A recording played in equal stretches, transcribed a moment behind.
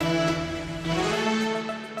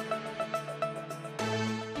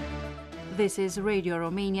This is Radio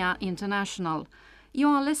Romania International. You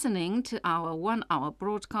are listening to our one-hour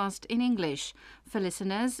broadcast in English for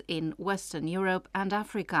listeners in Western Europe and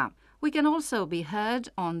Africa. We can also be heard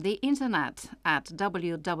on the internet at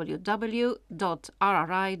www.rri.ro,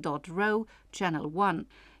 Channel 1.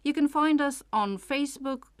 You can find us on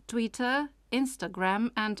Facebook, Twitter, Instagram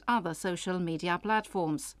and other social media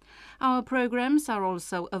platforms. Our programs are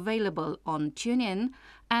also available on TuneIn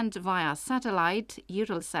and via satellite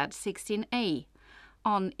Eutelsat 16A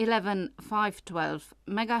on 11,512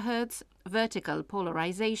 MHz, vertical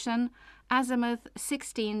polarization, azimuth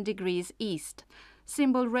 16 degrees east,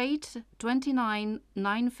 symbol rate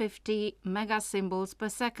 29,950 megasymbols per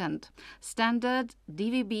second, standard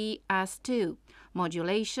DVB AS2,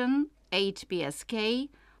 modulation 8 PSK,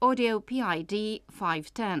 audio PID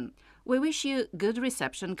 510. We wish you good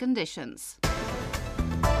reception conditions.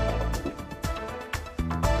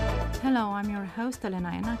 Hello, I'm your host Elena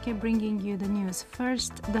Enache, bringing you the news.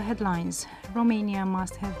 First, the headlines. Romania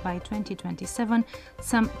must have by 2027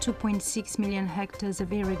 some 2.6 million hectares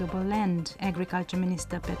of irrigable land, Agriculture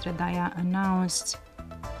Minister Petre Daia announced.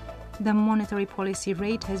 The monetary policy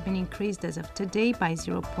rate has been increased as of today by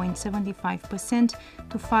 0.75%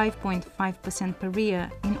 to 5.5% per year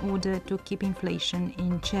in order to keep inflation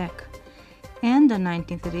in check. And the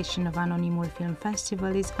 19th edition of Anonimul Film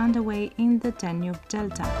Festival is underway in the Danube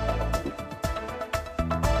Delta.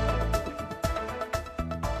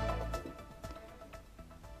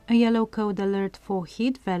 A yellow code alert for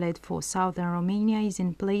heat valid for southern Romania is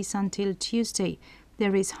in place until Tuesday.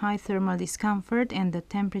 There is high thermal discomfort and the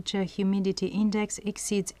temperature-humidity index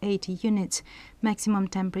exceeds 80 units. Maximum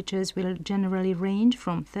temperatures will generally range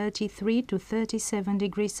from 33 to 37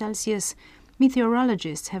 degrees Celsius.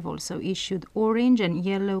 Meteorologists have also issued orange and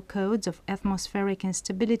yellow codes of atmospheric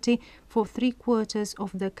instability for 3/4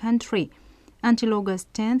 of the country. Until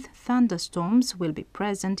August 10th, thunderstorms will be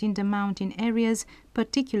present in the mountain areas,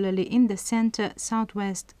 particularly in the center,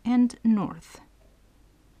 southwest and north.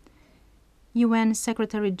 UN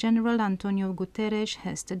Secretary-General Antonio Guterres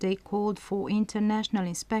has today called for international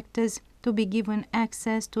inspectors to be given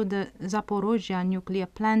access to the Zaporozhye nuclear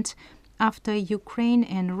plant after Ukraine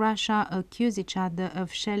and Russia accuse each other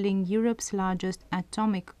of shelling Europe's largest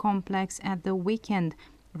atomic complex at the weekend,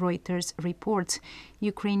 Reuters reports.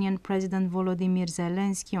 Ukrainian President Volodymyr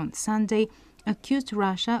Zelensky on Sunday accused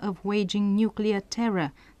Russia of waging nuclear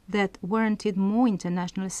terror that warranted more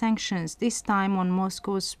international sanctions, this time on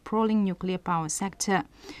Moscow's sprawling nuclear power sector.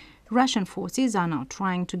 Russian forces are now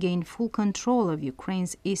trying to gain full control of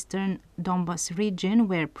Ukraine's eastern Donbas region,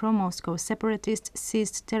 where pro-Moscow separatists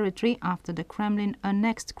seized territory after the Kremlin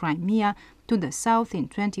annexed Crimea to the south in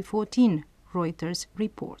 2014, Reuters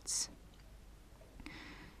reports.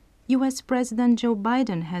 U.S. President Joe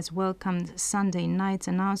Biden has welcomed Sunday night's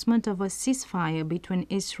announcement of a ceasefire between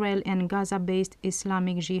Israel and Gaza-based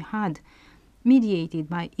Islamic Jihad. Mediated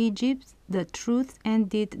by Egypt, the truce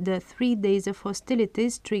ended the 3 days of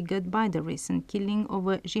hostilities triggered by the recent killing of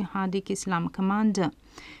a jihadi Islam commander.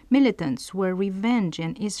 Militants swore revenge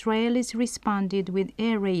and Israelis responded with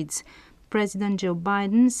air raids. President Joe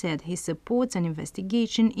Biden said he supports an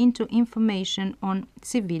investigation into information on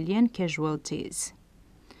civilian casualties.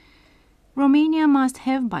 Romania must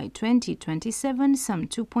have by 2027 some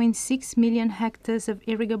 2.6 million hectares of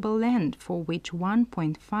irrigable land, for which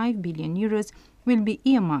 1.5 billion euros will be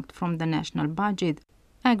earmarked from the national budget,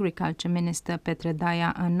 Agriculture Minister Petre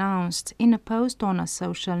Daia announced. In a post on a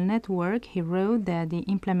social network, he wrote that the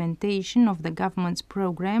implementation of the government's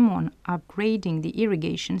program on upgrading the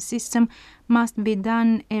irrigation system must be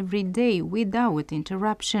done every day without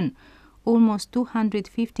interruption. Almost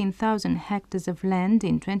 215,000 hectares of land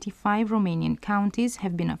in 25 Romanian counties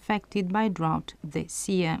have been affected by drought this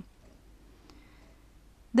year.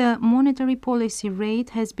 The monetary policy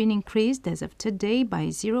rate has been increased as of today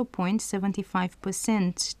by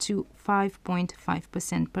 0.75% to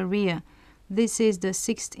 5.5% per year. This is the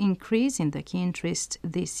sixth increase in the key interest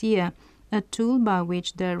this year, a tool by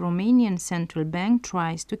which the Romanian Central Bank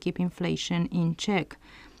tries to keep inflation in check.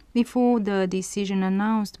 Before the decision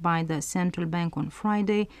announced by the central bank on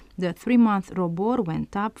Friday, the 3-month ROBOR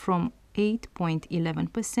went up from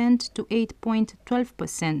 8.11% to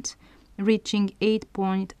 8.12%, reaching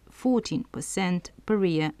 8.14% per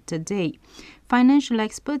year today. Financial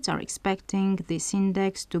experts are expecting this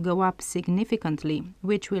index to go up significantly,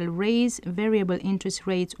 which will raise variable interest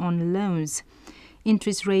rates on loans.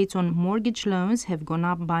 Interest rates on mortgage loans have gone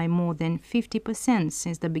up by more than 50%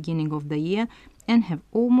 since the beginning of the year, and have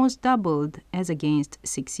almost doubled as against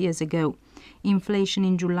 6 years ago. Inflation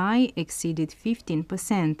in July exceeded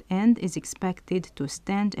 15% and is expected to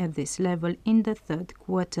stand at this level in the third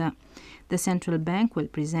quarter. The central bank will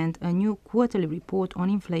present a new quarterly report on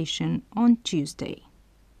inflation on Tuesday.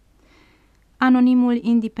 Anonimul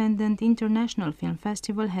Independent International Film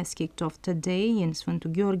Festival has kicked off today in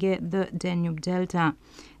Sfântu Gheorghe, the Danube Delta.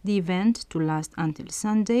 The event, to last until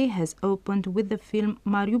Sunday, has opened with the film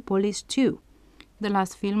Mariupolis 2, the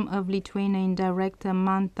last film of Lithuanian director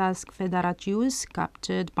Mantas Federacius,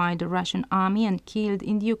 captured by the Russian army and killed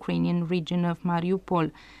in the Ukrainian region of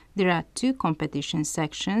Mariupol. There are 2 competition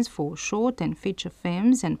sections for short and feature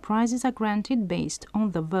films, and prizes are granted based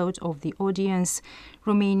on the vote of the audience.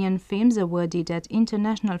 Romanian films awarded at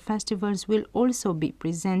international festivals will also be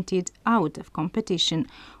presented out of competition.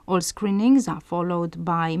 All screenings are followed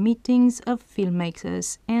by meetings of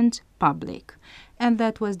filmmakers and public. And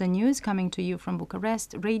that was the news coming to you from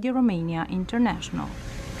Bucharest, Radio Romania International.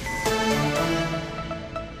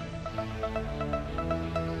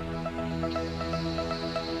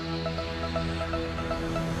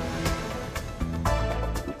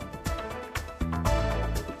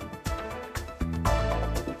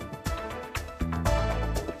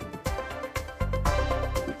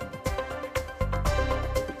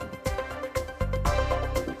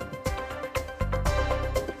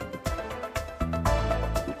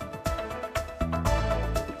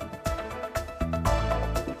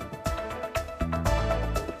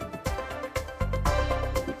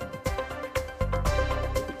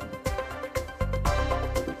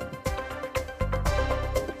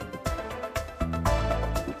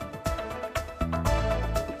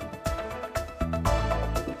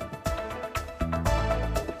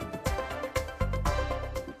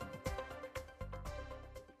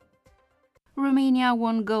 Romania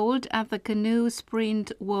won gold at the Canoe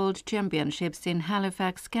Sprint World Championships in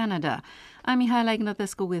Halifax, Canada. I'm Mihaela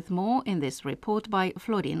Ignatescu with more in this report by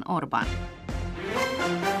Florin Orban.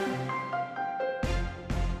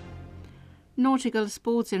 Nautical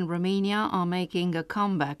sports in Romania are making a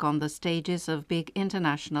comeback on the stages of big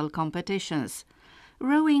international competitions.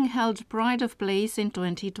 Rowing held pride of place in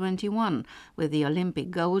 2021, with the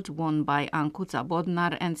Olympic gold won by Ancuța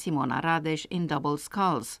Bodnar and Simona Radeș in double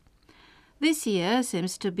sculls. This year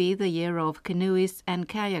seems to be the year of canoeists and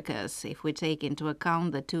kayakers, if we take into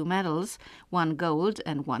account the 2 medals, 1 gold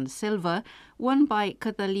and 1 silver, won by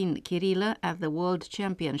Cătălin Chirilă at the World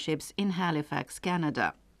Championships in Halifax,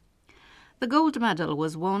 Canada. The gold medal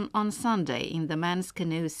was won on Sunday in the men's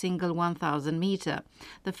canoe single 1,000 metre,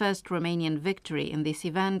 the first Romanian victory in this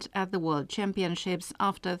event at the World Championships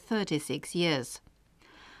after 36 years.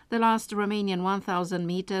 The last Romanian 1,000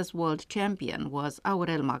 metres world champion was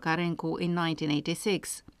Aurel Macarencu in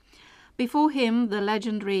 1986. Before him, the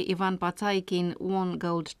legendary Ivan Pațaichin won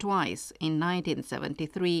gold twice, in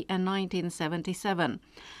 1973 and 1977,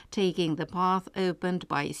 taking the path opened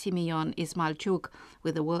by Simeon Ismalciuc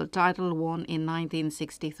with the world title won in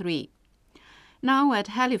 1963. Now at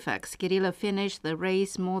Halifax, Chirilă finished the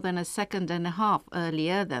race more than a second and a half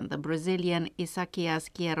earlier than the Brazilian Isaquias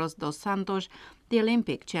Queiroz dos Santos, the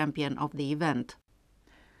Olympic champion of the event.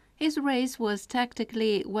 His race was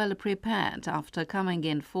tactically well prepared after coming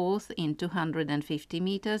in 4th in 250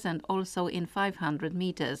 meters and also in 500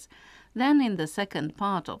 meters. Then in the second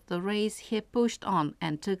part of the race he pushed on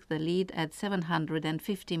and took the lead at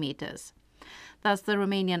 750 meters. Thus the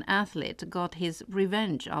Romanian athlete got his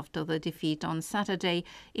revenge after the defeat on Saturday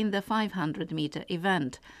in the 500-meter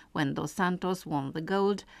event, when Dos Santos won the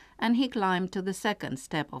gold and he climbed to the second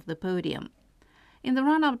step of the podium. In the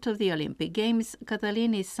run-up to the Olympic Games,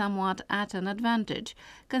 Cătălin is somewhat at an advantage,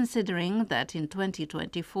 considering that in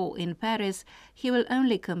 2024 in Paris he will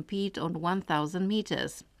only compete on 1,000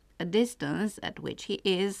 meters, a distance at which he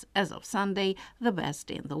is, as of Sunday, the best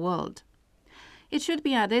in the world. It should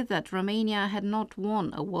be added that Romania had not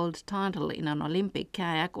won a world title in an Olympic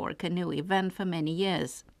kayak or canoe event for many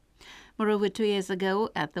years. Moreover, 2 years ago,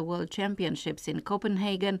 at the World Championships in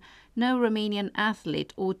Copenhagen, no Romanian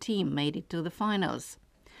athlete or team made it to the finals.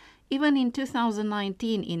 Even in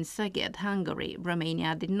 2019 in Szeged, Hungary,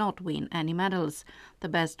 Romania did not win any medals, the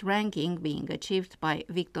best ranking being achieved by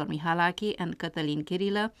Victor Mihalaki and Cătălin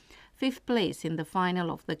Chirilă, 5th place in the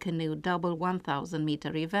final of the canoe double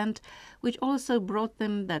 1,000-meter event, which also brought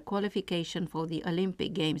them the qualification for the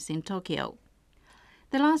Olympic Games in Tokyo.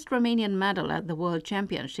 The last Romanian medal at the World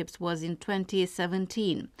Championships was in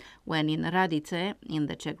 2017, when in Radice, in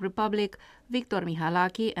the Czech Republic, Victor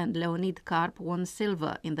Mihalaki and Leonid Karp won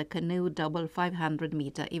silver in the canoe double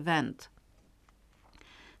 500-meter event.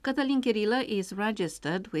 Cătălin Chirilă is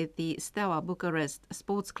registered with the Steaua Bucharest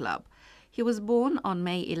Sports Club. He was born on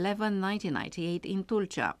May 11, 1998 in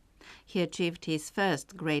Tulcea. He achieved his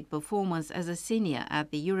first great performance as a senior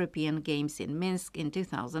at the European Games in Minsk in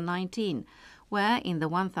 2019, where in the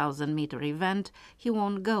 1,000-meter event he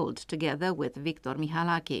won gold together with Victor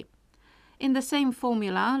Mihalaki. In the same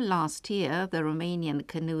formula, last year the Romanian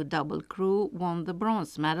canoe double crew won the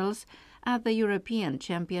bronze medals at the European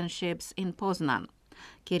Championships in Poznan.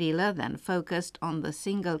 Kirila then focused on the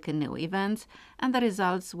single canoe events, and the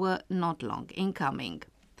results were not long in coming.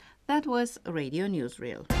 That was Radio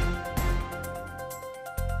Newsreel.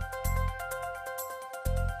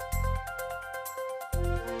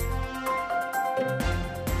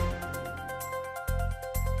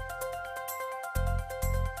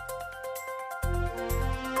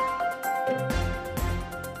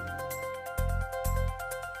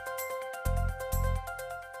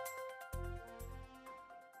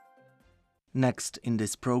 Next in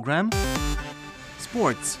this program,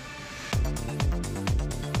 sports.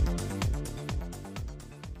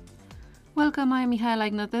 Welcome, I'm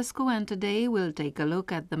Mihaela Ignatescu, and today we'll take a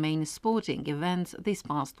look at the main sporting events this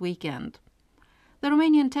past weekend. The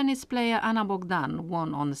Romanian tennis player Ana Bogdan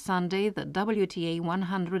won on Sunday the WTA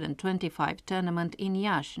 125 tournament in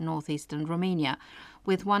Iași, northeastern Romania,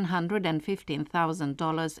 with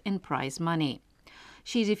 $115,000 in prize money.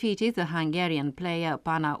 She defeated the Hungarian player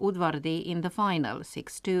Pana Udvardi in the final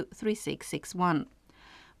 6-2, 3-6, 6-1.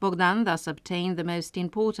 Bogdan thus obtained the most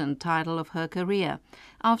important title of her career,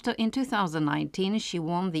 after in 2019 she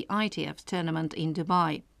won the ITF tournament in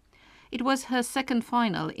Dubai. It was her second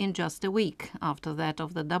final in just a week, after that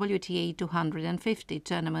of the WTA 250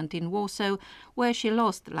 tournament in Warsaw, where she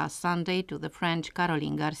lost last Sunday to the French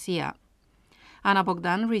Caroline Garcia. Ana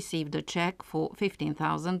Bogdan received a check for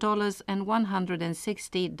 $15,000 and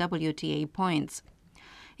 160 WTA points.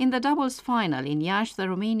 In the doubles final in Iași, the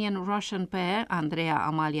Romanian-Russian pair Andreea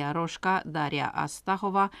Amalia Roșca, Daria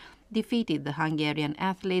Astahova defeated the Hungarian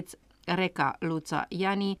athletes Reka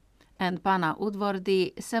Luța-Iani and Pana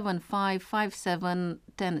Udvardi 7-5, 5-7,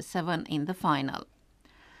 10-7 in the final.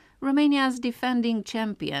 Romania's defending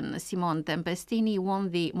champion Simon Tempestini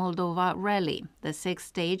won the Moldova Rally, the sixth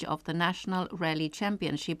stage of the National Rally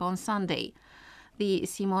Championship on Sunday. The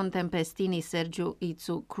Simon Tempestini-Sergiu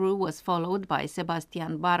Itsu crew was followed by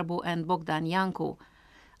Sebastian Barbu and Bogdan Iancu.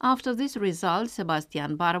 After this result,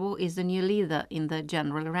 Sebastian Barbu is the new leader in the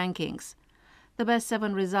general rankings. The best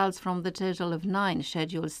 7 results from the total of 9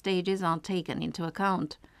 scheduled stages are taken into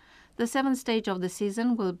account. The 7th stage of the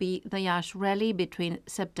season will be the Iași Rally between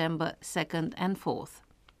September 2nd and 4th.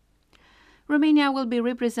 Romania will be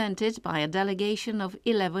represented by a delegation of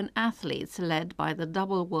 11 athletes led by the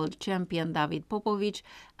double world champion David Popovici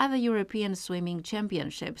at the European Swimming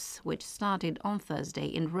Championships, which started on Thursday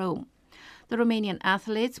in Rome. The Romanian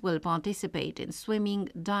athletes will participate in swimming,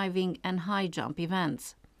 diving and high jump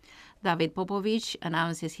events. David Popovici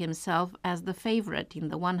announces himself as the favorite in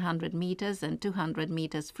the 100 meters and 200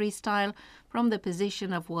 meters freestyle from the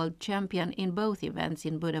position of world champion in both events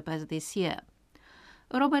in Budapest this year.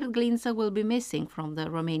 Robert Glință will be missing from the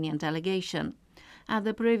Romanian delegation. At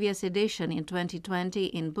the previous edition in 2020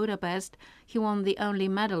 in Budapest, he won the only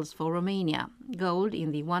medals for Romania, gold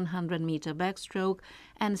in the 100-meter backstroke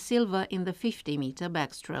and silver in the 50-meter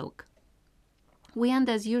backstroke. We end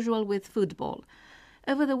as usual with football.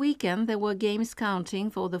 Over the weekend, there were games counting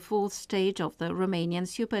for the 4th stage of the Romanian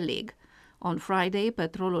Super League. On Friday,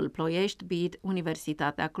 Petrolul Ploiești beat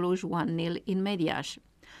Universitatea Cluj 1-0 in Mediaș.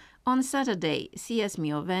 On Saturday, CS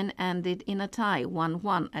Mioveni ended in a tie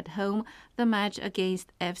 1-1 at home, the match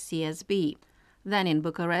against FCSB. Then in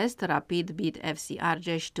Bucharest, Rapid beat FC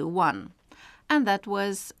Argeș 2-1. And that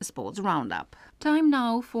was Sports Roundup. Time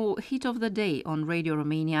now for Hit of the Day on Radio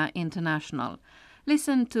Romania International.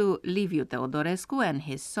 Listen to Liviu Teodorescu and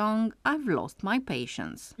his song I've Lost My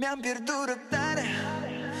Patience. Mi-am pierdut răbdarea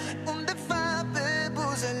undeva pe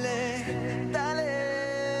buzele tale.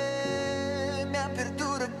 Mi-am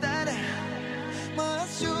pierdut răbdarea, mă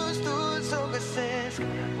ajuns tu să o găsesc,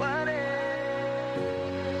 oare?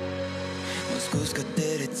 Mă scuz că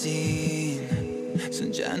te rețin,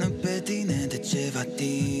 sângeană pe tine de ceva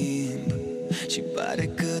timp și pare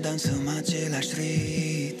că dansăm același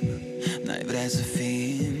ritm. N-ai vrea să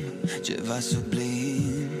fim ceva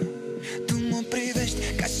sublim. Tu mă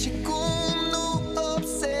privești ca și cum nu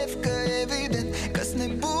observ că evident că-s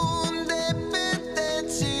nebun dependent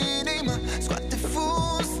și inima scoate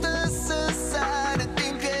fustă să sară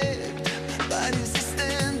din piept. Pare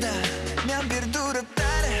insistent, dar mi-am pierdut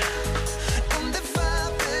răbdarea undeva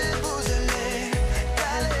pe buzele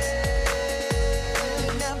tale.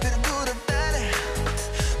 Mi-am pierdut răbdarea,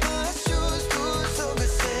 mă ajuns tu să o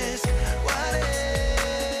găsesc, oare?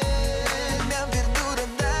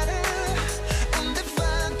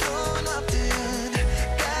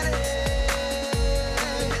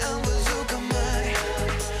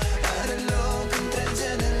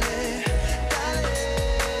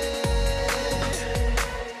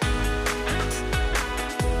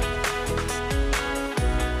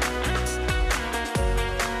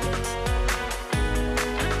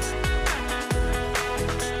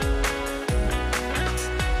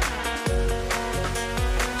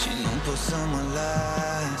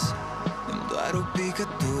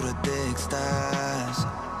 extaz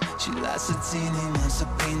și lasă-ți inima să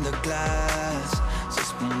prindă glas, să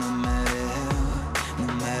spună mereu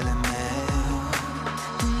numele meu.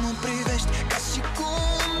 Tu mă privești ca și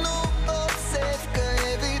cum nu observi că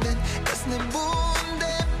evident că-s nebun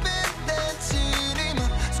dependenți și inima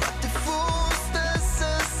scoate fustă să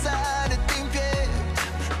sare din piept.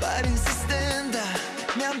 Pare insistent, dar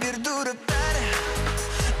mi-am pierdut răbdarea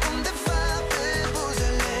undeva pe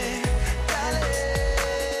buzele tale.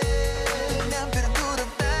 Mi-am pierdut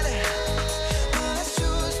răbdarea, mă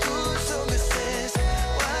ajut tu să o găsesc.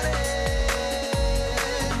 Oare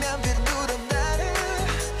mi-am pierdut răbdarea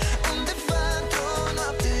undeva într-o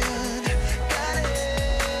noapte în care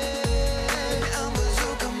am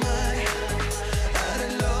văzut că mai are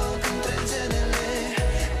loc între genele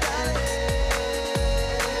tale.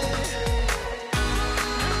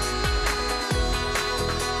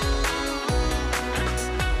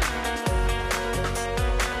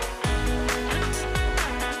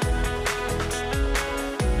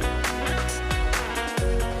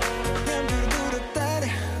 Mi-am pierdut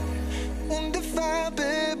răbdarea undeva pe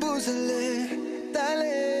buzele tale.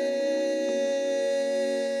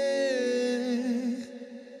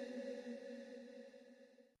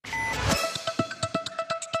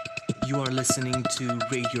 You are listening to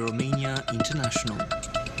Radio Romania International.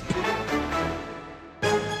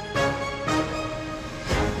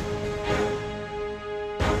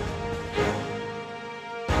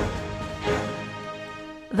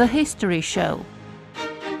 The History Show.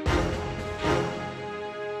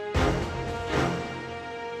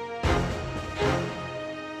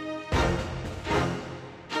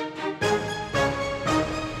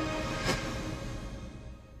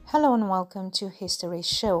 Hello and welcome to History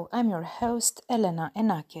Show. I'm your host, Elena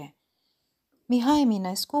Enache. Mihai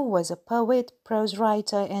Eminescu was a poet, prose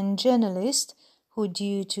writer and journalist who,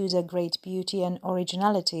 due to the great beauty and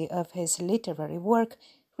originality of his literary work,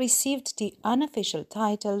 received the unofficial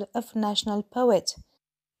title of National Poet.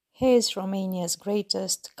 He is Romania's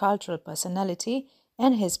greatest cultural personality,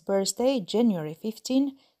 and his birthday, January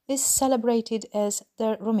 15, is celebrated as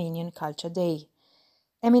the Romanian Culture Day.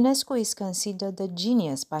 Eminescu is considered a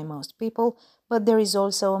genius by most people, but there is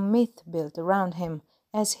also a myth built around him,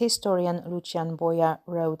 as historian Lucian Boia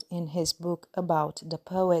wrote in his book about the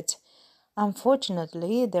poet.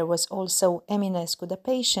 Unfortunately, there was also Eminescu the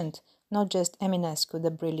patient, not just Eminescu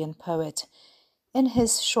the brilliant poet. In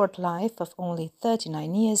his short life of only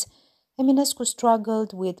 39 years, Eminescu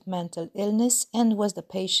struggled with mental illness and was the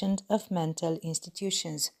patient of mental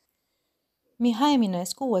institutions. Mihai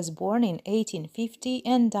Eminescu was born in 1850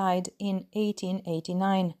 and died in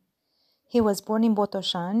 1889. He was born in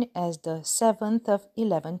Botoșani as the seventh of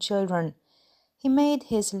 11 children. He made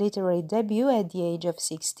his literary debut at the age of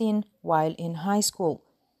 16 while in high school.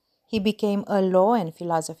 He became a law and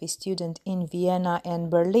philosophy student in Vienna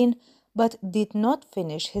and Berlin, but did not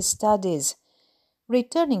finish his studies.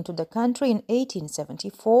 Returning to the country in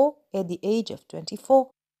 1874, at the age of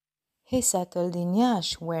 24, he settled in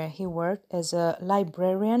Iași, where he worked as a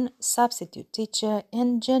librarian, substitute teacher,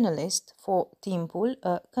 and journalist for Timpul,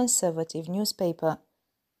 a conservative newspaper.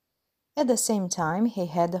 At the same time, he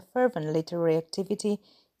had a fervent literary activity,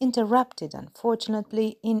 interrupted,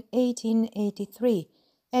 unfortunately, in 1883,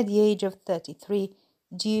 at the age of 33,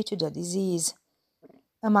 due to the disease.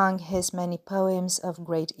 Among his many poems of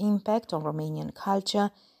great impact on Romanian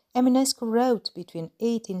culture, Eminescu wrote between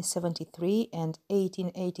 1873 and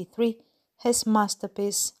 1883 his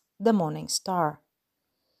masterpiece, The Morning Star.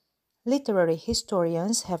 Literary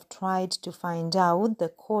historians have tried to find out the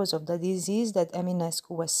cause of the disease that Eminescu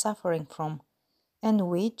was suffering from, and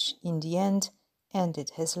which, in the end,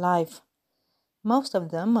 ended his life. Most of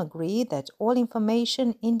them agree that all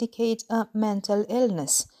information indicates a mental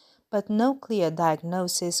illness, but no clear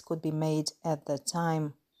diagnosis could be made at the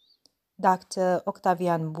time. Dr.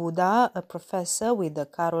 Octavian Buda, a professor with the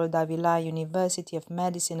Carol Davila University of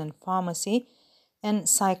Medicine and Pharmacy and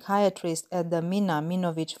psychiatrist at the Mina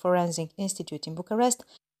Minovic Forensic Institute in Bucharest,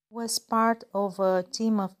 was part of a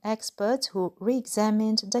team of experts who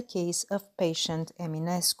re-examined the case of patient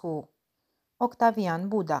Eminescu. Octavian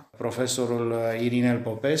Buda. Profesorul Irinel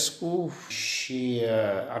Popescu și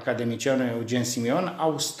academicianul Eugen Simion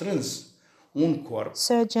au strâns un corp.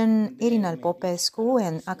 Surgeon Irinel Popescu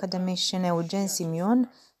and academician Eugen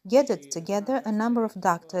Simion gathered together a number of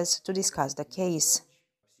doctors to discuss the case.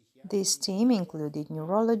 This team included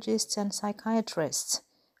neurologists and psychiatrists.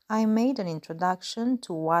 I made an introduction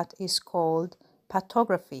to what is called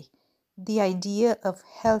pathography, the idea of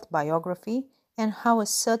health biography, and how a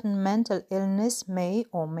certain mental illness may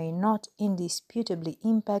or may not indisputably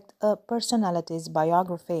impact a personality's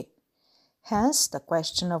biography. Hence, the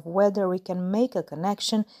question of whether we can make a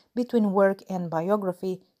connection between work and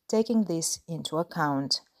biography, taking this into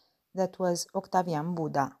account. That was Octavian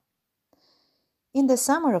Buda. In the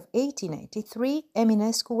summer of 1883,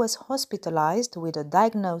 Eminescu was hospitalized with a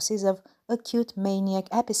diagnosis of acute maniac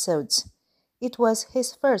episodes. It was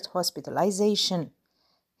his first hospitalization.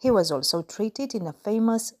 He was also treated in a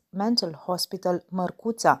famous mental hospital,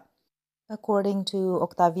 Mărcuța. According to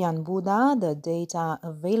Octavian Buda, the data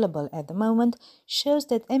available at the moment shows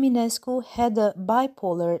that Eminescu had a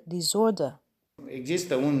bipolar disorder.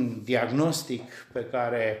 Există un diagnostic pe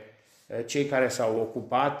care cei care s-au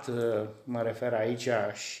ocupat, mă refer aici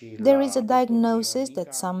și la... There is a diagnosis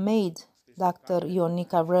that some made. Dr.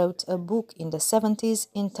 Ionica wrote a book in the 70s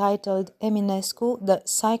entitled Eminescu, The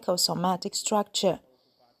Psychosomatic Structure.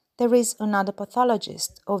 There is another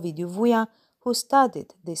pathologist, Ovidiu Vuia, who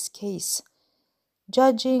studied this case.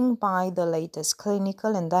 Judging by the latest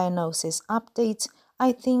clinical and diagnosis updates,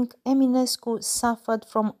 I think Eminescu suffered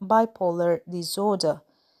from bipolar disorder.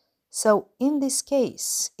 So, in this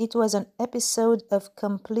case, it was an episode of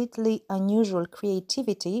completely unusual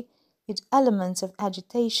creativity with elements of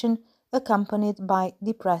agitation accompanied by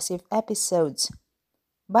depressive episodes.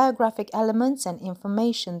 Biographic elements and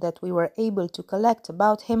information that we were able to collect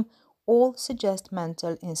about him all suggest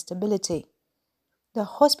mental instability. The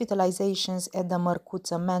hospitalizations at the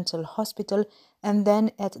Mărcuța Mental Hospital and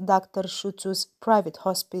then at Dr. Șuțu's private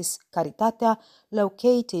hospice Caritatea,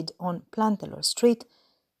 located on Plantelor Street,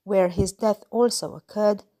 where his death also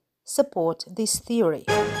occurred, support this theory.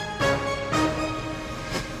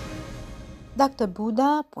 Dr.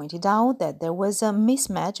 Buda pointed out that there was a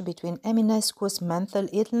mismatch between Eminescu's mental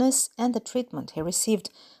illness and the treatment he received,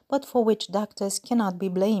 but for which doctors cannot be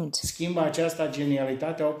blamed. Schimbă aceasta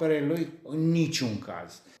genialitatea operei lui? În niciun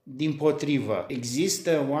caz. Dimpotrivă,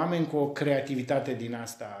 există oameni cu o creativitate din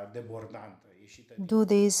asta debordantă. Do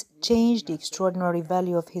these change the extraordinary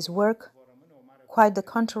value of his work? Quite the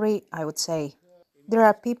contrary, I would say. There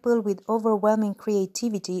are people with overwhelming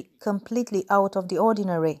creativity completely out of the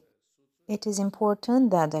ordinary. It is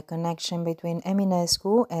important that the connection between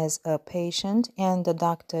Eminescu as a patient and the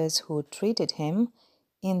doctors who treated him,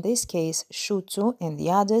 in this case Șuțu and the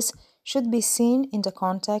others, should be seen in the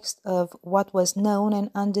context of what was known and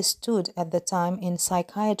understood at the time in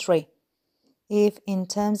psychiatry. If, in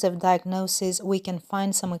terms of diagnosis, we can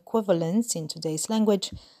find some equivalents in today's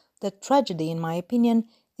language, the tragedy, in my opinion,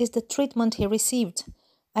 is the treatment he received.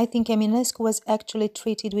 I think Eminescu was actually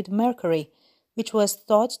treated with mercury, which was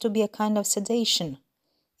thought to be a kind of sedation.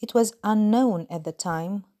 It was unknown at the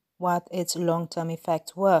time what its long-term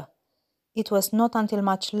effects were. It was not until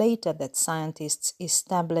much later that scientists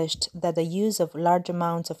established that the use of large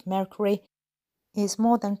amounts of mercury is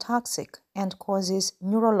more than toxic and causes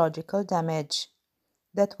neurological damage.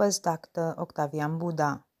 That was Dr. Octavian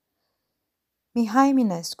Buda. Mihai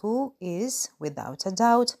Eminescu is, without a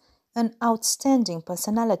doubt, an outstanding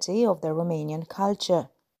personality of the Romanian culture.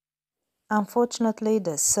 Unfortunately,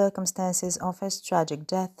 the circumstances of his tragic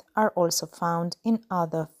death are also found in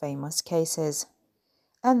other famous cases.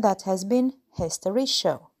 And that has been History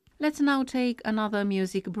Show. Let's now take another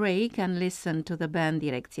music break and listen to the band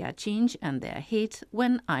Direcția 5 and their hit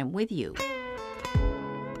When I'm With You.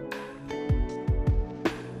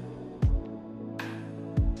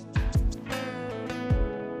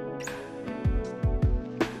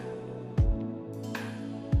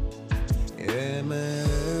 E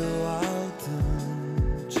mereu alt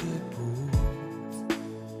început.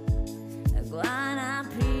 Goana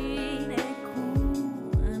pline cu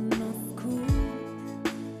născut.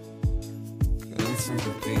 Când sunt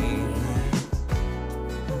cu tine,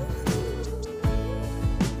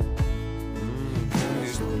 când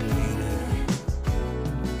ești cu mine,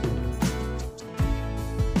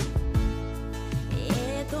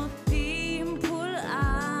 E tot timpul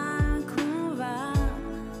altcumva.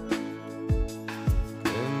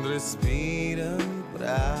 când respiră în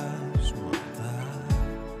preajma ta.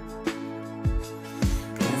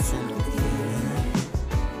 Când sunt cu tine,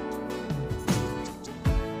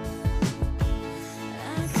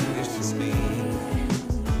 când ești cu mine,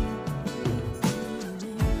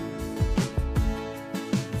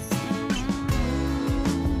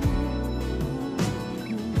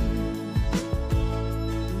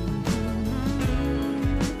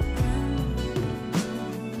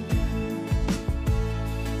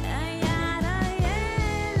 Iară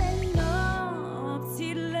ele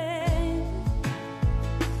nopțile.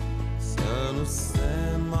 să nu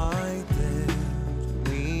se mai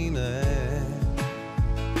termine.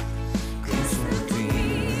 Când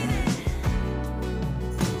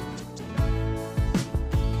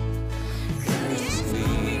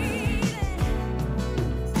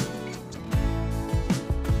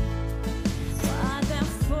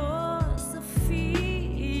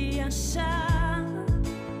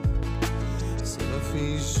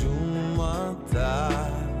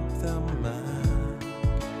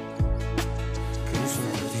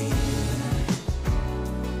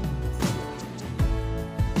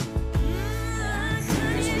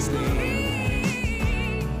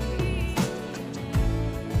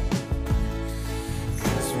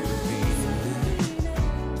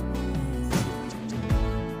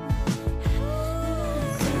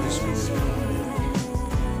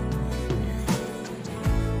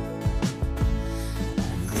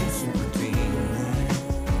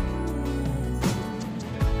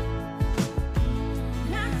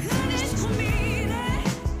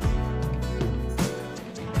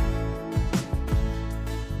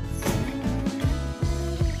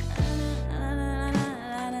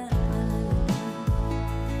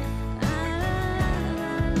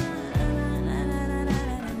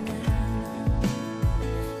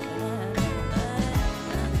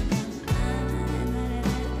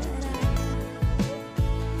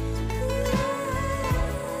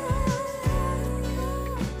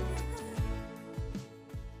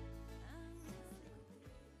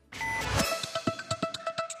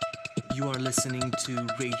You are listening to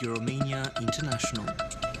Radio Romania International.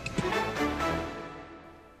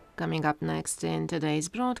 Coming up next in today's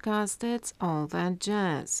broadcast, it's All That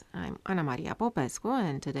Jazz. I'm Ana Maria Popescu,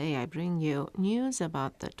 and today I bring you news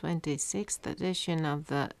about the 26th edition of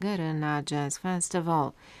the Gărâna Jazz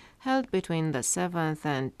Festival, held between the 7th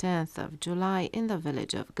and 10th of July in the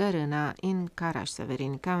village of Gărâna in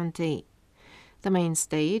Karaș-Severin County. The main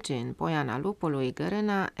stage in Poiana Lupului,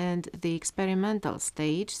 Gărâna, and the experimental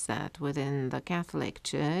stage set within the Catholic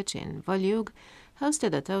Church in Văliug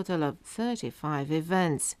hosted a total of 35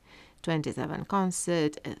 events, 27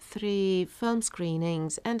 concerts, 3 film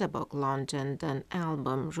screenings, and a book launch and an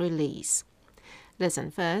album release. Listen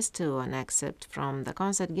first to an excerpt from the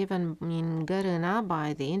concert given in Gărâna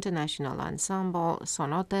by the international ensemble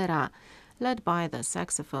Sonotera, led by the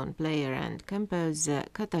saxophone player and composer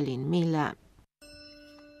Cătălin Milă.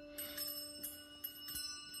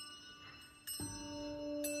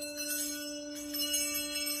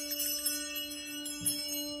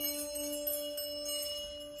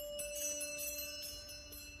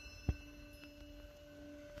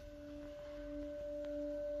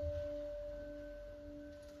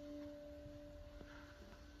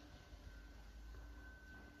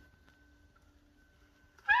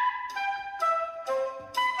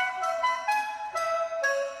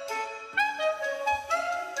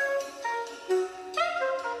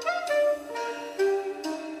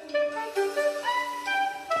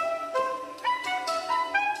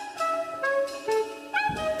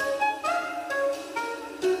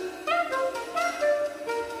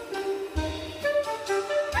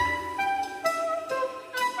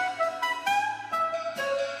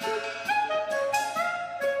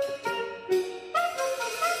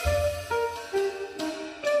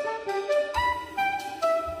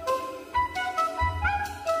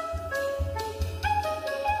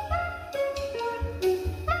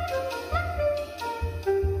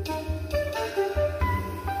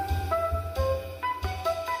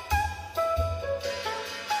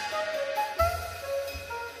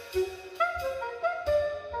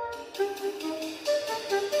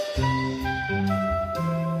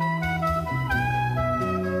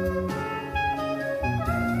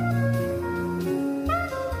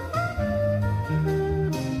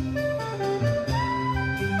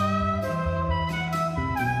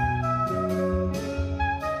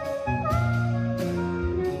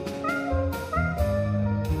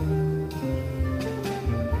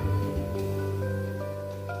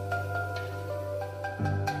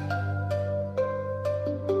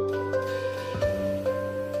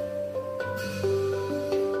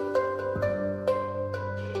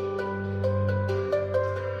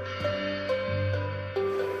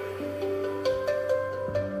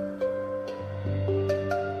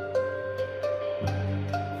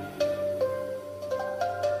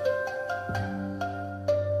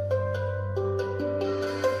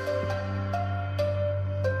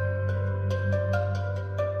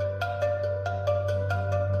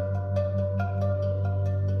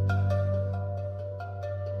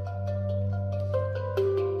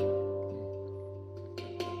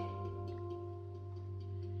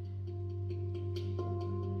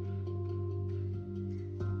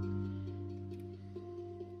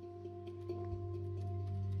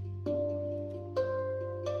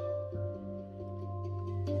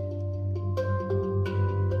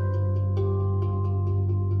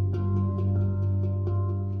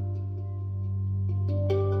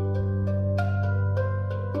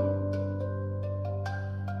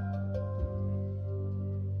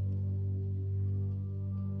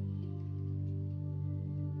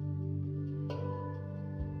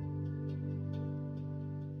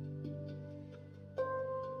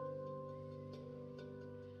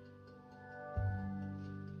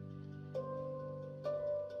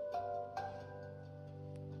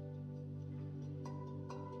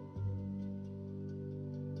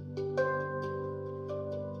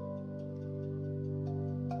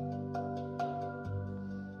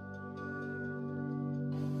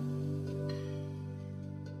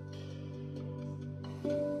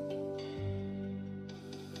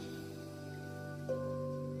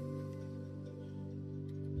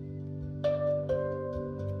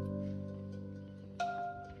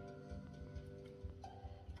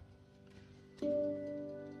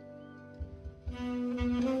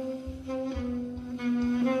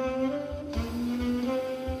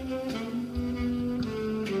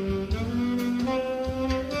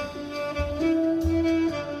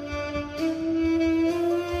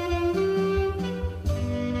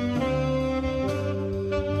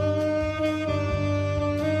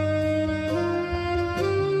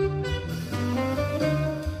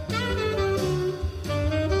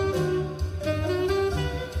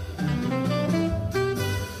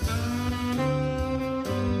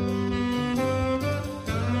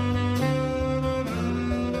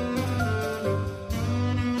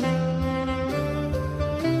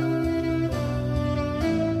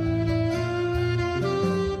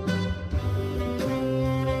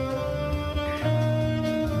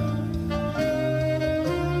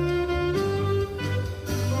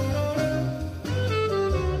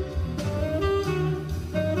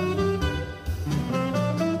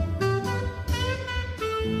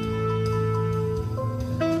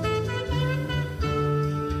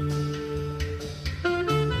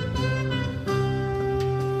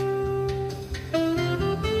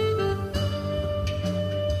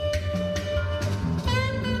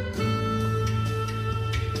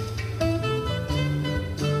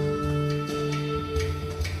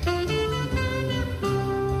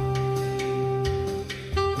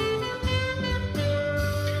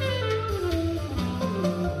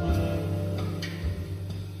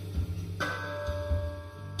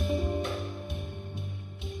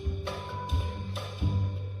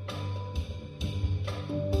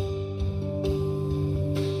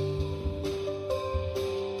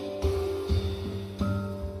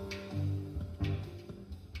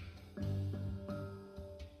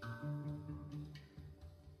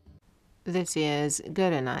 This year's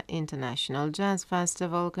Garana International Jazz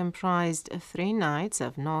Festival comprised 3 nights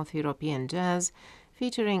of North European jazz,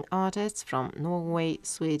 featuring artists from Norway,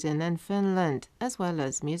 Sweden and Finland, as well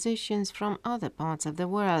as musicians from other parts of the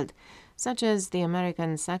world, such as the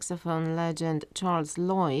American saxophone legend Charles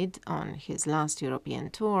Lloyd on his last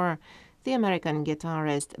European tour, the American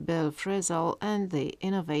guitarist Bill Frisell and the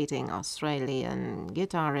innovating Australian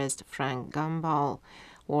guitarist Frank Gumbel,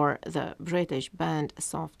 or the British band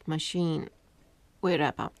Soft Machine. We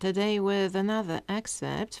wrap up today with another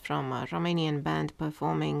excerpt from a Romanian band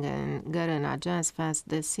performing in Garana Jazz Fest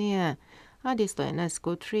this year, Adi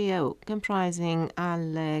Stoenescu Trio, comprising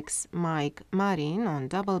Alex Mike Marin on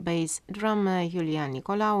double bass, drummer Iulian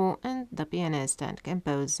Nicolau, and the pianist and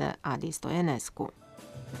composer Adi Stoenescu.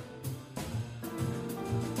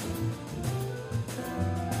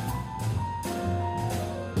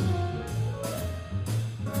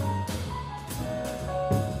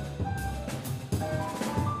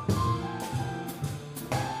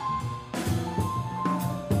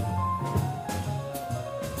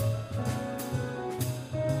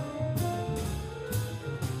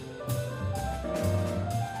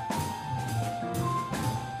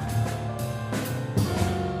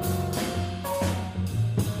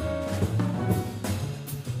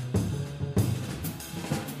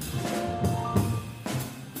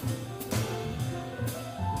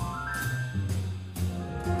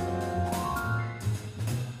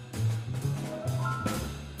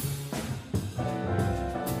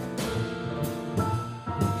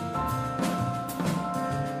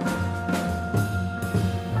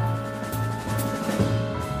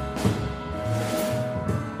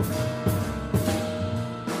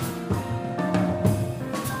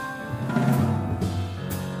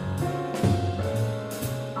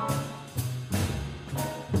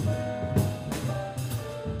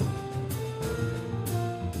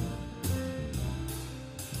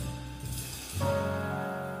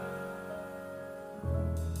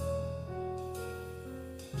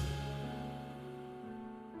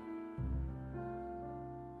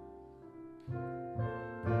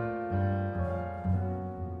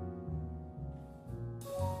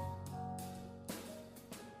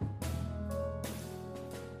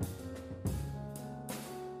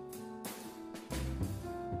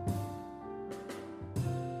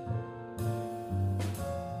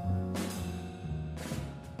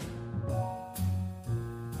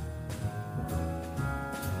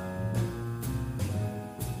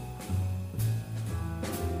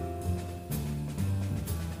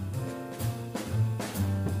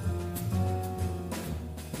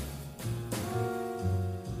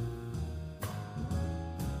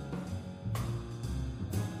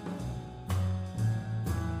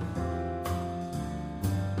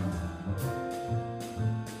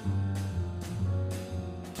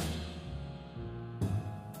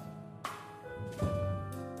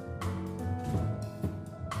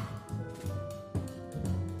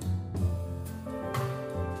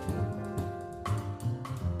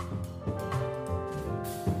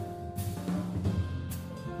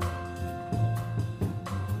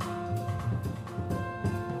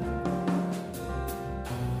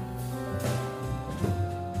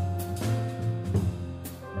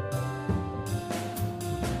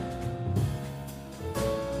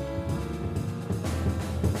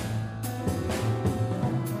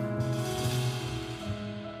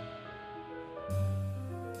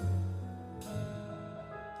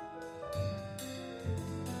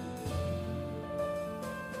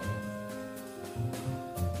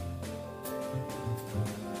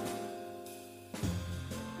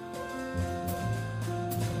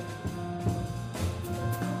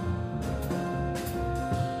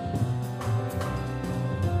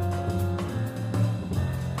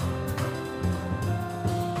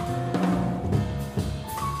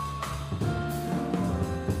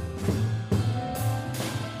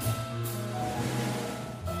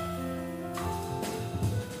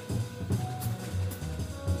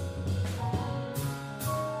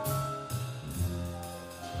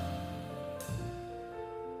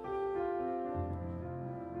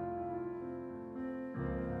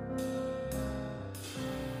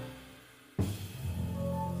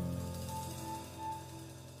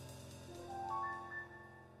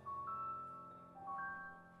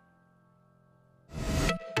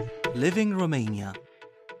 Living Romania.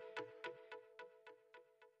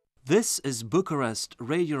 This is Bucharest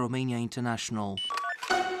Radio Romania International.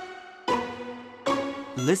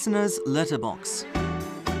 Listener's Letterbox.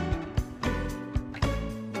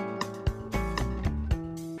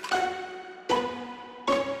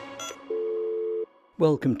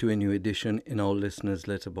 Welcome to a new edition in our Listener's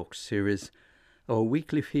Letterbox series, our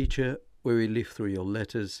weekly feature where we live through your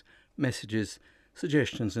letters, messages,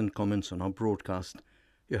 suggestions and comments on our broadcast.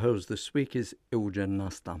 Your host this week is Eugen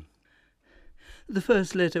Nasta. The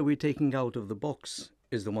first letter we're taking out of the box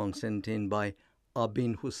is the one sent in by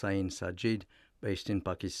Abid Hussain Sajid, based in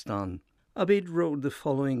Pakistan. Abid wrote the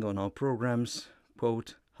following on our programs,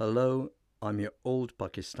 quote, "Hello, I'm your old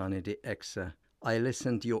Pakistani DXer. I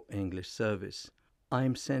listen to your English service.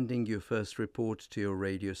 I'm sending your first report to your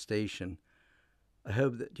radio station. I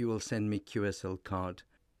hope that you will send me QSL card.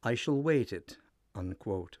 I shall wait it,"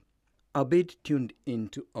 unquote. Abid tuned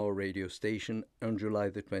into our radio station on July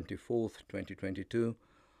the 24th, 2022,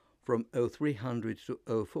 from 0300 to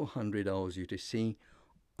 0400 hours UTC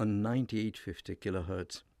on 9850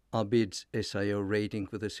 kHz. Abid's SIO rating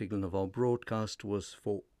for the signal of our broadcast was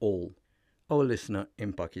for all. Our listener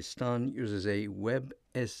in Pakistan uses a web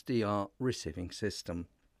SDR receiving system.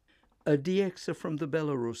 A DXer from the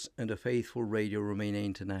Belarus and a faithful Radio Romania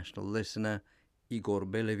International listener, Igor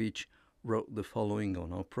Belevich, wrote the following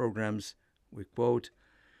on our programs. We quote,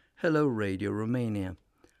 "Hello Radio Romania.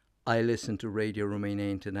 I listen to Radio Romania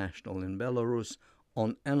International in Belarus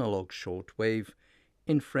on analog shortwave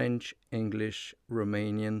in French, English,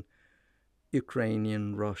 Romanian,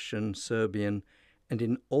 Ukrainian, Russian, Serbian, and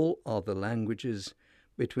in all other languages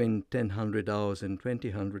between 1000 hours and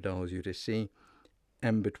 2000 hours UTC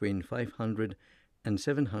and between 500 and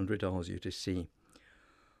 700 hours UTC.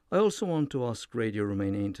 I also want to ask Radio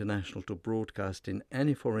Romania International to broadcast in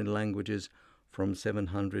any foreign languages from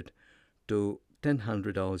 700 to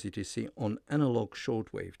 1000 hours UTC on analog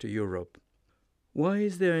shortwave to Europe. Why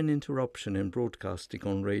is there an interruption in broadcasting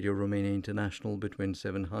on Radio Romania International between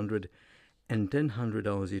 700 and 1000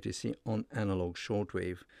 hours UTC on analog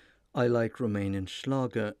shortwave? I like Romanian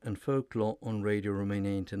Schlager and folklore on Radio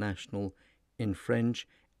Romania International in French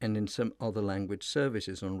and in some other language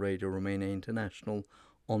services on Radio Romania International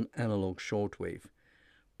on analog shortwave.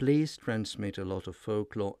 Please transmit a lot of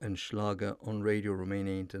folklore and Schlager on Radio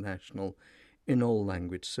Romania International in all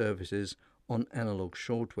language services on analog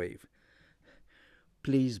shortwave.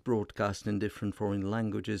 Please broadcast in different foreign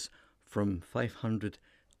languages from 500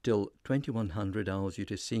 till 2100 hours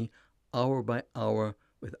UTC, hour by hour,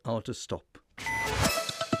 without a stop."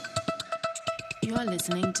 You are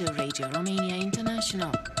listening to Radio Romania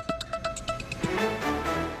International.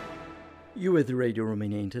 You with the Radio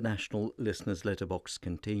Romania International listeners' letterbox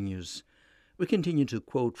continues. We continue to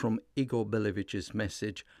quote from Igor Belevich's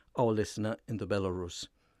message, our listener in the Belarus.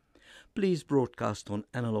 "Please broadcast on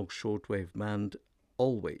analog shortwave band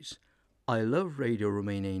always. I love Radio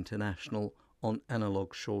Romania International on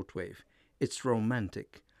analog shortwave. It's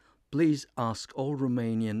romantic. Please ask all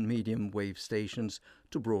Romanian medium wave stations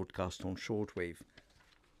to broadcast on shortwave.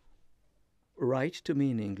 Write to me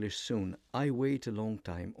in English soon. I wait a long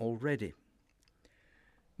time already."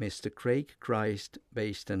 Mr. Craig Christ,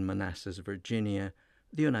 based in Manassas, Virginia,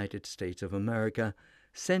 the United States of America,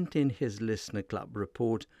 sent in his Listener Club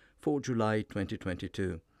report for July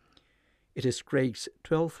 2022. It is Craig's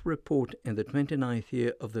 12th report in the 29th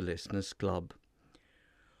year of the Listeners Club.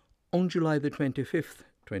 On July the 25th,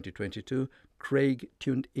 2022, Craig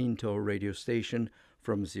tuned into our radio station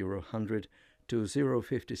from 0100 to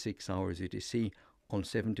 056 hours UTC on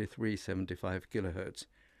 7375 kHz.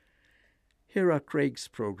 Here are Craig's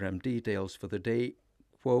program details for the day.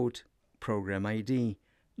 Quote, "Program ID,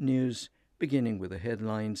 news, beginning with the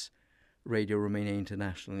headlines, Radio Romania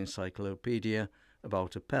International Encyclopedia,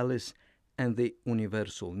 about a palace, and the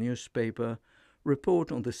Universal newspaper,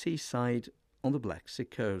 report on the seaside on the Black Sea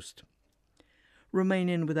coast.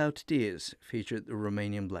 Romanian Without Tears featured the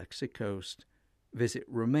Romanian Black Sea coast. Visit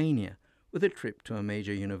Romania with a trip to a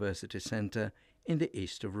major university centre in the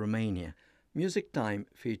east of Romania. Music Time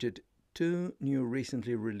featured 2 new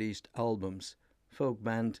recently released albums, folk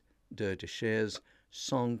band Dirty Shares,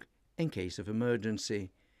 song In Case of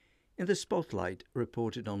Emergency. In the Spotlight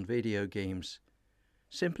reported on video games.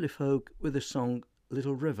 Simply Folk with the song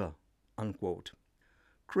Little River, unquote.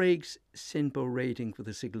 Craig's SINPO rating for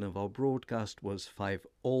the signal of our broadcast was 5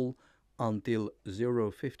 all until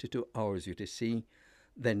 052 hours UTC,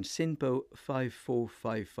 then SINPO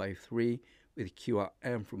 54553 with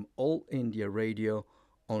QRM from All India Radio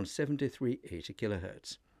on 7380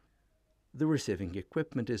 kHz. The receiving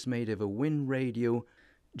equipment is made of a WIN Radio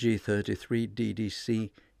G33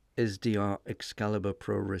 DDC SDR Excalibur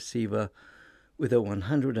Pro receiver with a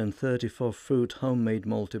 134-foot homemade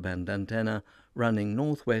multiband antenna running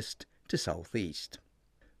northwest to southeast.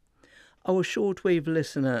 Our shortwave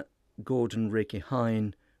listener, Gordon Ricky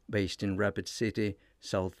Hine, based in Rapid City,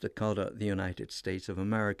 South Dakota, the United States of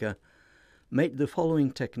America, made the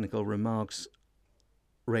following technical remarks.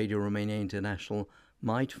 Radio Romania International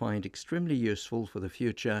might find extremely useful for the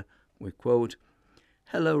future, we quote,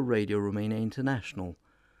 "Hello Radio Romania International.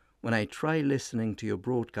 When I try listening to your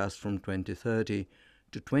broadcast from 2030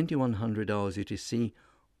 to 2100 hours UTC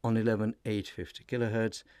on 11850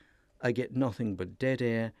 kHz, I get nothing but dead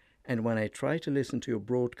air, and when I try to listen to your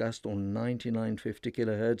broadcast on 9950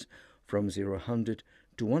 kHz from 0100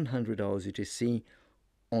 to 100 hours UTC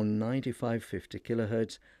on 9550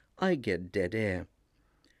 kHz, I get dead air.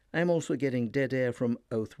 I am also getting dead air from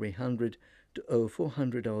 0300 to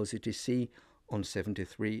 0400 hours UTC on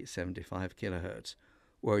 7375 kHz.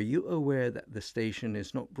 Were you aware that the station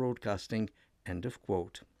is not broadcasting?" End of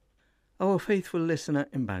quote. Our faithful listener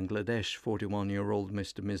in Bangladesh, 41-year-old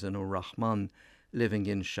Mr. Mizanur Rahman, living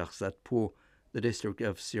in Shahzadpur, the district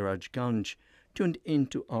of Sirajganj, tuned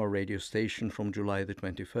into our radio station from July the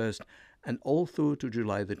 21st and all through to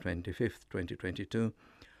July the 25th, 2022,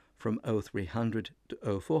 from 0300 to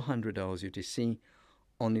 0400 hours UTC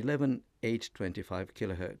on 11825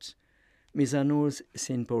 kHz. Mizanur's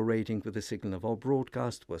SINPO rating for the signal of our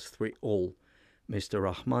broadcast was 3 all. Mr.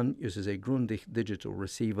 Rahman uses a Grundig digital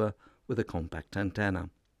receiver with a compact antenna.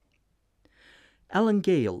 Alan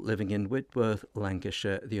Gale, living in Whitworth,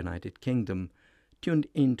 Lancashire, the United Kingdom, tuned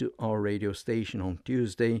into our radio station on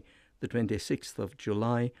Tuesday, the 26th of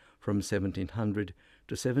July, from 1700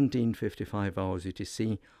 to 1755 hours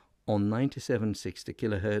UTC on 9760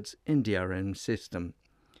 kHz in DRM system.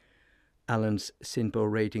 Alan's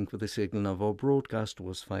SINPO rating for the signal of our broadcast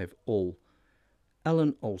was 5 all.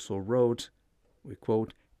 Alan also wrote, we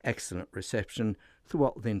quote, "excellent reception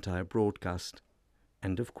throughout the entire broadcast."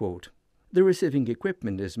 End of quote. The receiving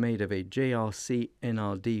equipment is made of a JRC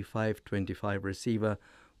NRD 525 receiver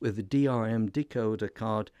with DRM decoder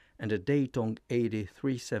card and a Daytong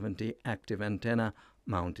 8370 active antenna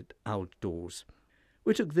mounted outdoors.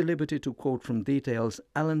 We took the liberty to quote from details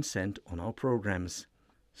Alan sent on our programs.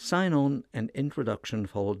 Sign-on and introduction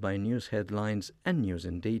followed by news headlines and news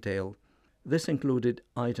in detail. This included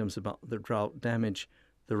items about the drought damage,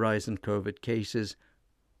 the rise in COVID cases,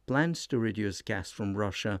 plans to reduce gas from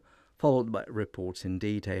Russia, followed by reports in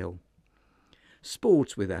detail.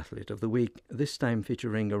 Sports with Athlete of the Week, this time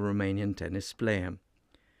featuring a Romanian tennis player.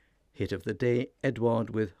 Hit of the Day, Edward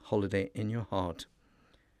with Holiday in Your Heart.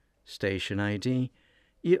 Station ID,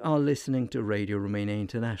 you are listening to Radio Romania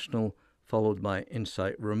International, followed by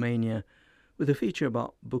Insight Romania, with a feature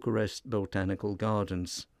about Bucharest Botanical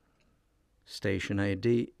Gardens. Station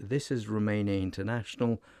ID, this is Romania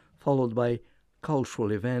International, followed by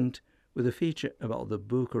Cultural Event, with a feature about the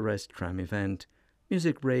Bucharest Tram event.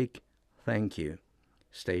 Music break, thank you.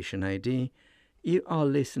 Station ID, you are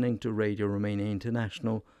listening to Radio Romania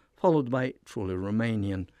International, followed by Truly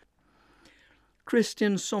Romanian.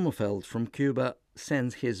 Christian Sommerfeld from Cuba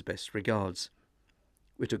sends his best regards.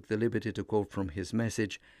 We took the liberty to quote from his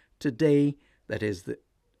message. Today, that is the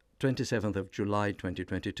 27th of July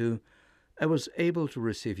 2022, I was able to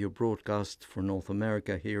receive your broadcast for North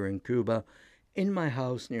America here in Cuba in my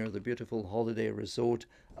house near the beautiful holiday resort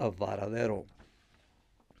of Varadero.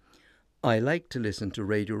 I like to listen to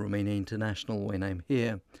Radio Romania International when I'm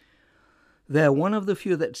here. They're one of the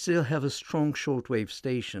few that still have a strong shortwave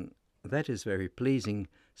station. That is very pleasing,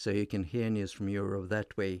 so you can hear news from Europe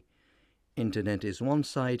that way. Internet is one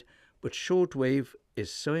side, but shortwave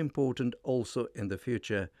is so important also in the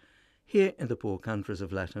future. Here in the poor countries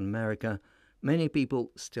of Latin America, many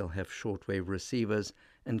people still have shortwave receivers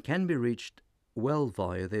and can be reached well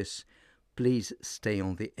via this. Please stay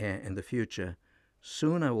on the air in the future.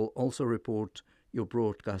 Soon I will also report your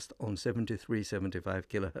broadcast on 7375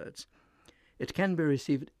 kHz. It can be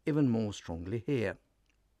received even more strongly here.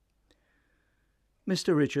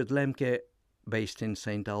 Mr. Richard Lemke, based in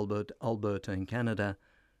St. Albert, Alberta in Canada,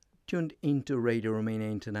 tuned into Radio Romania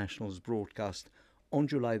International's broadcast on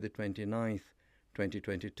July the 29th,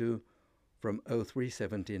 2022, from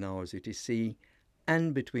 0317 hours UTC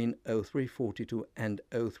and between 0342 and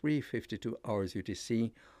 0352 hours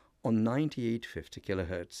UTC on 9850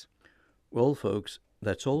 kHz. Well, folks,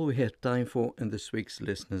 that's all we have time for in this week's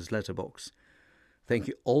Listener's Letterbox. Thank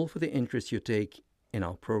you all for the interest you take in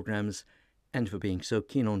our programs and for being so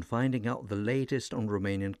keen on finding out the latest on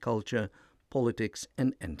Romanian culture, politics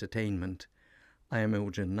and entertainment. I am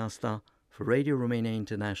Eugen Nasta for Radio Romania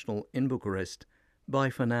International in Bucharest. Bye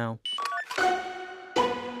for now.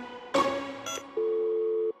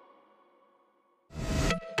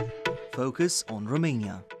 Focus on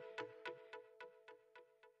Romania.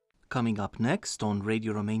 Coming up next on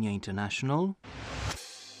Radio Romania International,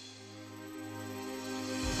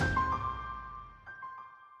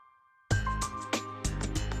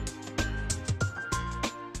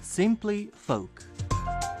 Simply Folk.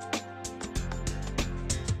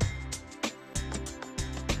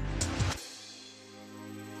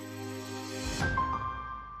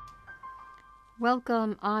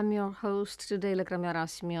 Welcome, I'm your host today, Lecramera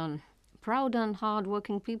Simeon. Proud and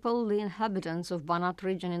hard-working people, the inhabitants of Banat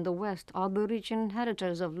region in the west are the rich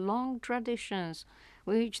inheritors of long traditions,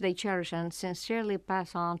 which they cherish and sincerely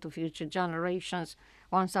pass on to future generations.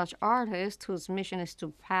 One such artist whose mission is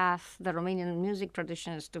to pass the Romanian music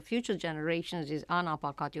traditions to future generations is Ana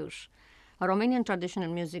Pacatiuș, a Romanian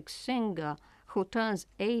traditional music singer who turns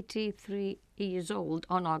 83 years old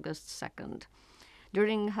on August 2nd.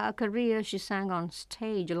 During her career, she sang on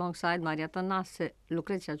stage alongside Maria Tănase,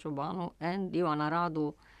 Lucreția Ciobanu, and Ioana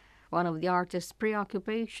Radu. One of the artist's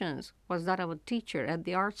preoccupations was that of a teacher at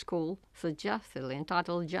the art school, suggestively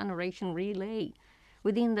entitled Generation Relay,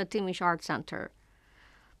 within the Timiș Art Center.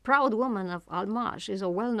 Proud Woman of Almaș is a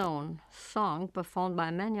well-known song performed by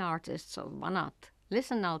many artists of Banat.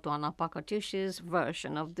 Listen now to Ana Pacatiuș's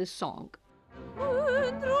version of this song.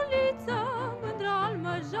 Mândruliță, mândră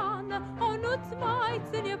almăjană, o nu-ți mai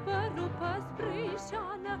ține părul pe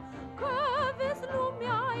sprișană, că vezi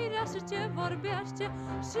lumea airea și ce vorbește,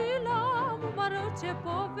 și la muma rău ce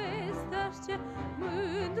povestește.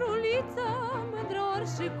 Mândruliță, mândră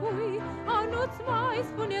și cui, a nu-ți mai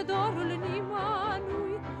spune dorul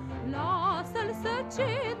nimănui. Lasă-l să ce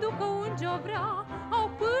ducă unde-o vrea, au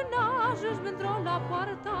până ajungi mândră la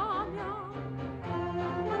poarta mea.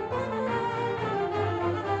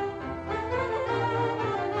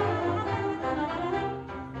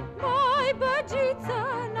 Băgiță,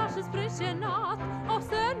 n-aș sprâncenat, o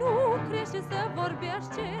să nu crești și să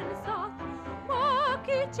vorbești în sat. Mă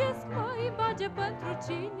chicesc, mă-i bage pentru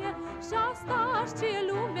cine, și asta știe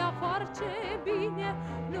lumea foarte bine.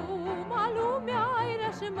 Numai lumea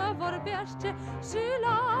airea și mă vorbește, și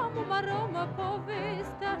la muma rău mă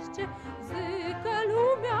povestește. Zică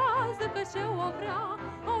lumea, zică ce o vrea,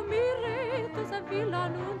 o mire tu să fii la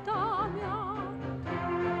nunta mea.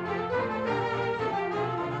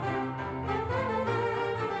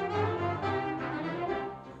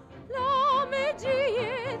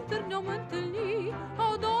 Ne-am întâlnit,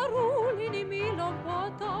 au dorul inimii l-om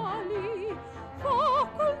potoli.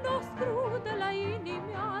 Focul nostru de la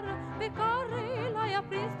inimioară, pe care l-ai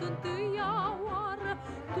aprins tu întâia oară.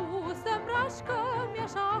 Tu să-mbrașcă-mi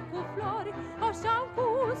așa cu flori, așa-am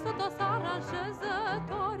cus-o toți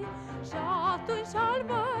aranjezători. Și atunci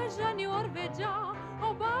almăjanii ori vedea, o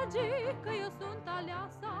bage că eu sunt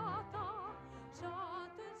aleasa ta. Și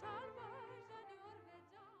atunci almăjanii ori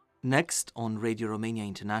vedea. Next on Radio Romania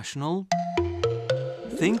International,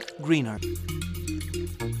 Think Greener.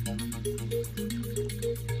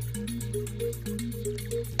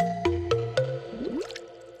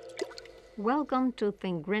 Welcome to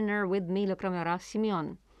Think Greener with me, Lecramera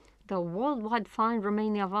Simeon. The Worldwide Find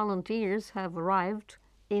Romania volunteers have arrived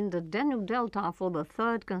in the Danube Delta for the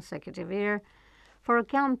third consecutive year for a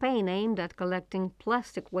campaign aimed at collecting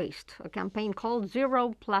plastic waste, a campaign called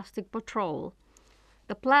Zero Plastic Patrol.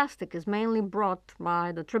 The plastic is mainly brought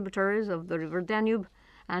by the tributaries of the river Danube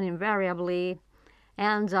and invariably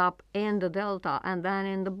ends up in the delta and then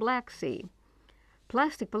in the Black Sea.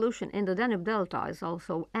 Plastic pollution in the Danube Delta is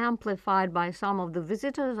also amplified by some of the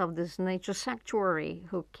visitors of this nature sanctuary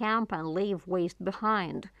who camp and leave waste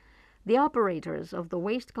behind. The operators of the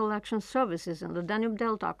waste collection services in the Danube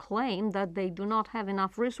Delta claim that they do not have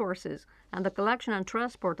enough resources, and the collection and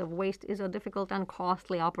transport of waste is a difficult and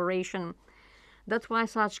costly operation. That's why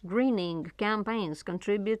such greening campaigns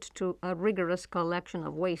contribute to a rigorous collection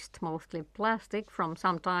of waste, mostly plastic, from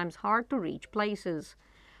sometimes hard-to-reach places.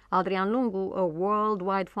 Adrian Lungu, a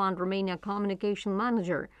Worldwide Fund Romania communication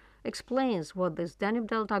manager, explains what this Danube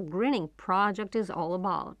Delta greening project is all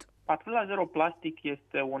about. Patrula Zero Plastic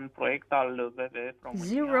este un proiect al WWF România.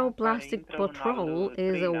 Zero Plastic Patrol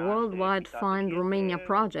is a Worldwide Find Romania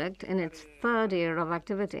project in its third year of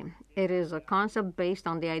activity. It is a concept based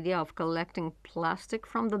on the idea of collecting plastic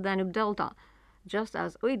from the Danube Delta, just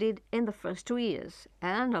as we did in the first 2 years,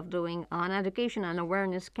 and of doing an education and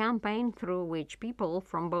awareness campaign through which people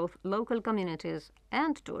from both local communities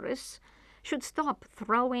and tourists should stop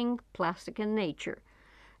throwing plastic in nature.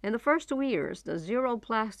 In the first 2 years, the Zero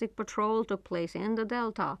Plastic Patrol took place in the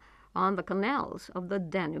Delta, on the canals of the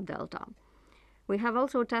Danube Delta. We have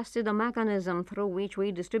also tested a mechanism through which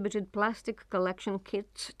we distributed plastic collection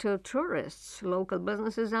kits to tourists, local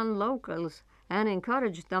businesses and locals, and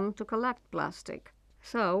encouraged them to collect plastic.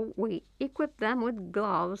 So we equipped them with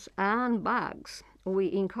gloves and bags.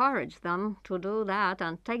 We encouraged them to do that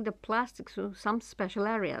and take the plastic to some special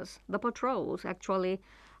areas. The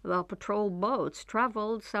patrol boats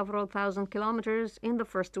traveled several thousand kilometers in the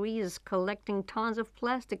first 2 years, collecting tons of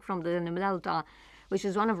plastic from the Danube Delta, which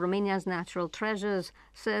is one of Romania's natural treasures,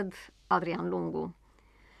 said Adrian Lungu.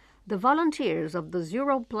 The volunteers of the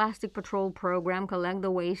Zero Plastic Patrol program collect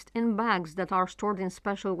the waste in bags that are stored in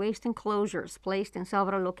special waste enclosures placed in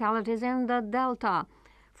several localities in the Delta,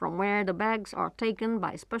 from where the bags are taken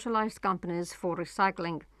by specialized companies for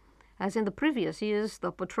recycling. As in the previous years,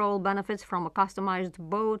 the patrol benefits from a customized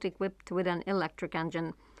boat equipped with an electric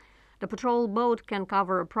engine. The patrol boat can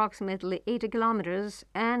cover approximately 80 kilometers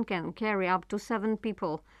and can carry up to 7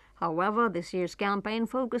 people. However, this year's campaign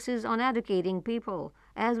focuses on educating people,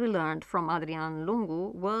 as we learned from Adrian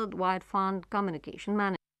Lungu, Worldwide Fund Communication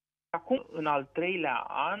Manager.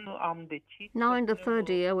 Now in the third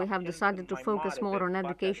year, we have decided to focus more on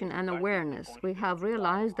education and awareness. We have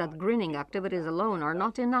realized that greening activities alone are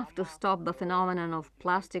not enough to stop the phenomenon of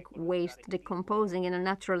plastic waste decomposing in a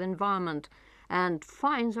natural environment, and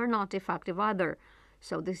fines are not effective either.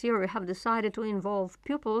 So this year we have decided to involve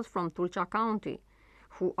pupils from Tulcea County,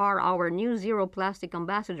 who are our new Zero Plastic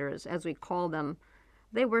Ambassadors, as we call them.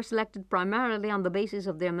 They were selected primarily on the basis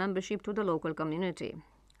of their membership to the local community.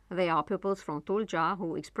 They are pupils from Tulcea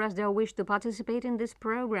who expressed their wish to participate in this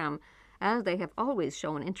program, as they have always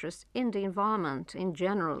shown interest in the environment in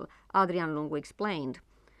general, Adrian Lungu explained.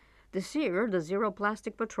 This year, the Zero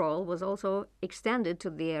Plastic Patrol was also extended to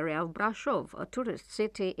the area of Brașov, a tourist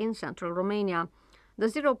city in central Romania. The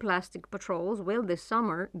Zero Plastic Patrols will this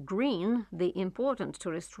summer green the important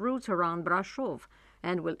tourist routes around Brașov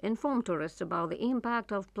and will inform tourists about the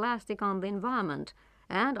impact of plastic on the environment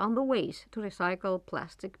and on the ways to recycle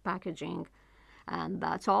plastic packaging. And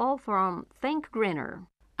that's all from Think Greener.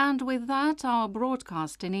 And with that, our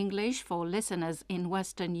broadcast in English for listeners in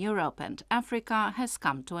Western Europe and Africa has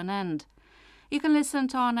come to an end. You can listen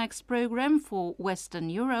to our next program for Western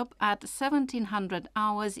Europe at 1700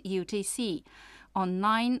 hours UTC on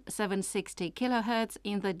 9760 kHz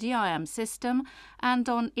in the DRM system and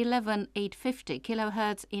on 11850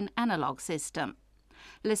 kHz in analog system.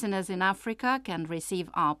 Listeners in Africa can receive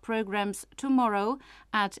our programs tomorrow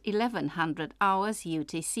at 1100 hours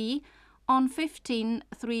UTC on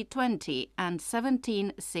 15320 and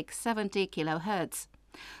 17670 kHz.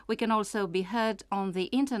 We can also be heard on the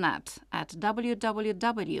internet at www.rri.ro.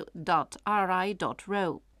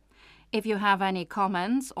 If you have any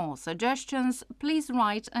comments or suggestions, please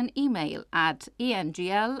write an email at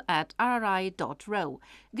engl@rri.ro.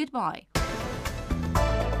 Goodbye.